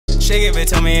She gave it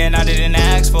to me and I didn't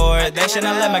ask for it. They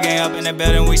shouldn't let my gang up in the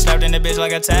building. We strapped in the bitch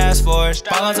like a task force.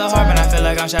 Ballin' so hard, but I feel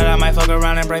like I'm shot. I might fuck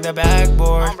around and break the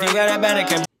backboard. You got a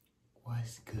better.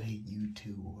 What's good,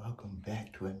 YouTube? Welcome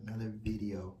back to another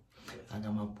video. I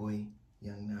got my boy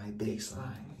Young Nye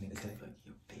Baseline.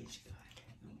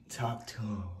 Talk to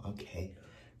him, okay?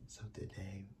 So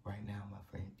today, right now, my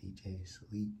friend DJ is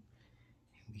asleep,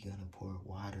 and we gonna pour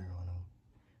water on him,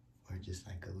 or just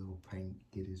like a little prank,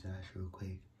 get his ass real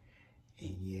quick.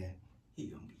 And yeah, he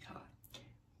gonna be hot.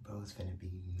 Bro's gonna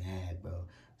be mad, bro.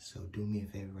 So do me a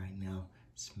favor right now,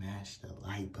 smash the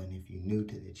like button if you're new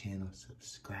to the channel,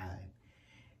 subscribe.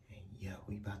 And yeah,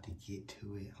 we about to get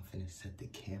to it. I'm finna set the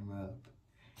camera up.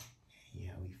 And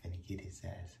yeah, we finna get his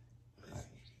ass. Right.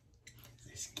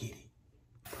 Let's get it.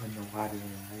 Putting the water in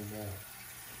right now.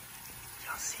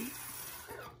 Y'all see?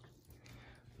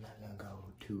 I'm not gonna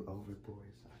go too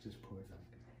overboard, so I just poured like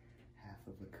half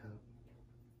of a cup.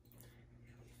 Yeah,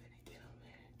 we finna get him,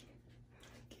 man.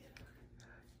 Get him.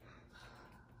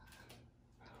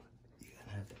 Bro, you're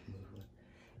gonna have to move.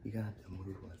 You're gonna have to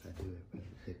move once I do it, bro.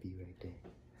 It'll be right there.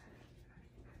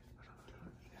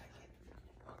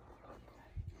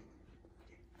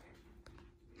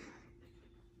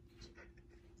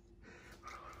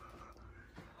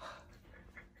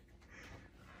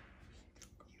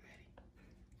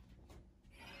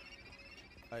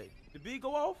 Hey, the beat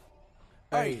go off?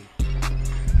 Hey.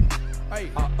 Hey,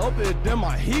 I up it, then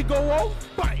my heat go off?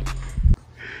 Bang!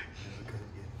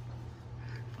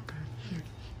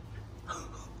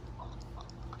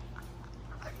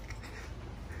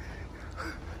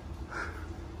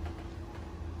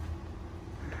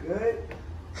 Good?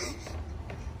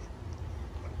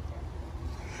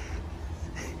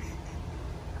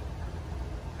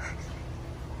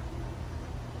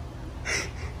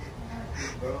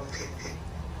 Bro.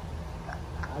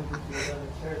 I just did on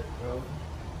the church, bro.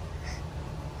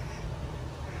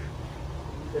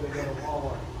 You gonna go to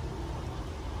Walmart.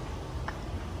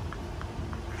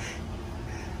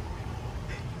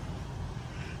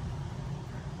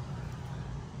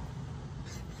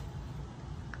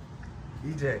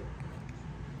 DJ.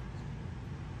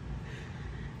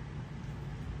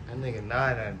 That nigga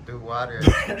Nye done threw water at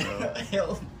me, bro.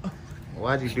 Hell no.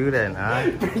 Why'd you do that,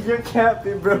 Nye? You're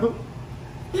capping, bro.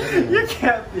 You're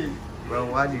capping. Bro,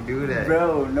 why'd you do that?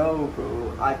 Bro, no,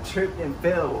 bro. I tripped and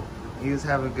fell. You was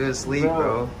having good sleep,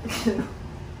 bro.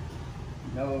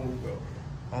 No, bro.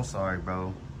 I'm sorry,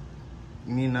 bro.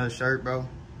 You need another shirt, bro?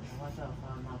 Watch out,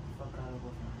 find out the fuck out of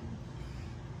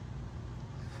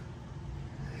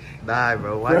Nah,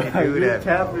 bro. Why'd you do that,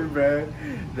 capping, bro?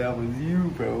 That was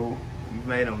you, bro. You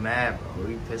made him mad, bro.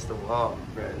 He pissed him off.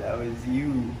 Bro, that was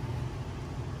you.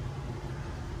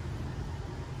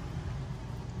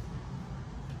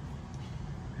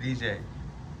 DJ,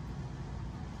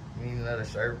 you need another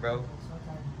shirt, bro?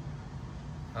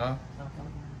 Huh?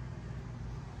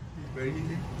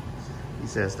 He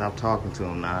said stop talking to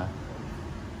him, Nah.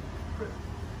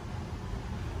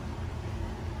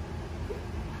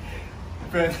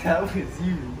 Bro, that was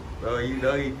you. Bro, you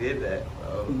know he did that,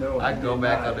 bro. No, I go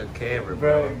back on the camera,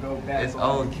 bro. Go back. It's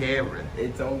on camera.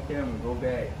 It's on camera. Go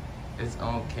back. It's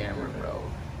on camera, bro.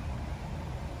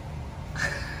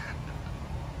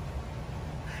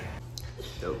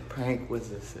 The prank was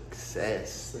a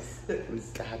success. We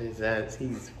got his ass.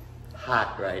 He's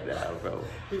hot right now, bro.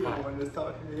 He don't want to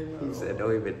talk to him. He said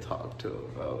don't even talk to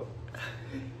him, bro.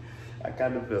 I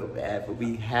kind of feel bad, but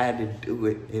we had to do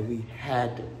it, and we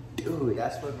had to do it.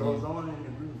 That's what goes on in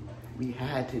the group. We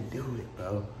had to do it,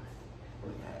 bro.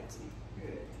 We had to.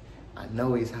 Good. I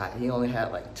know he's hot. He only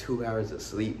had like 2 hours of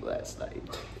sleep last night.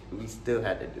 We still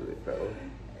had to do it, bro.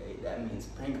 Hey, that means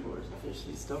prank wars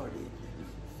officially started.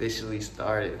 Officially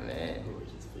started, man.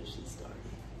 Officially started.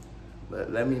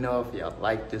 But let me know if y'all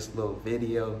like this little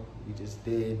video you just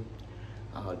did.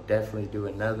 I'll definitely do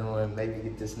another one. Maybe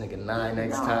get this nigga Nye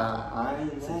next time.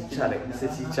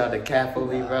 Since he tried to cap on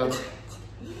me, bro.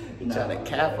 He tried to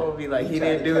cap on me like he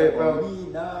didn't do it, bro.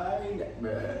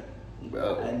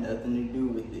 Bro. I had nothing to do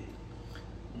with it.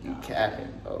 You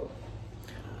capping, bro.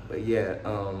 But yeah,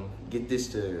 get this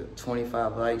to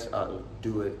 25 likes. I'll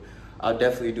do it. I'll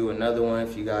definitely do another one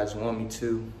if you guys want me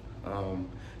to.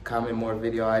 Comment more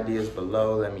video ideas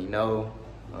below. Let me know.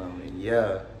 And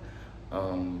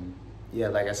yeah,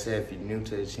 like I said, if you're new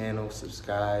to the channel,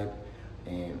 subscribe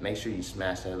and make sure you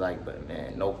smash that like button,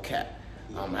 man. No cap.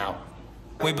 I'm out.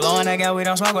 We blowin' that guy, we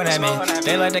don't smoke with that man.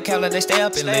 They like the Cali, they stay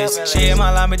up and list. She in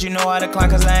my line, but you know I decline,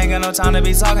 cause I ain't got no time to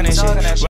be talking and shit.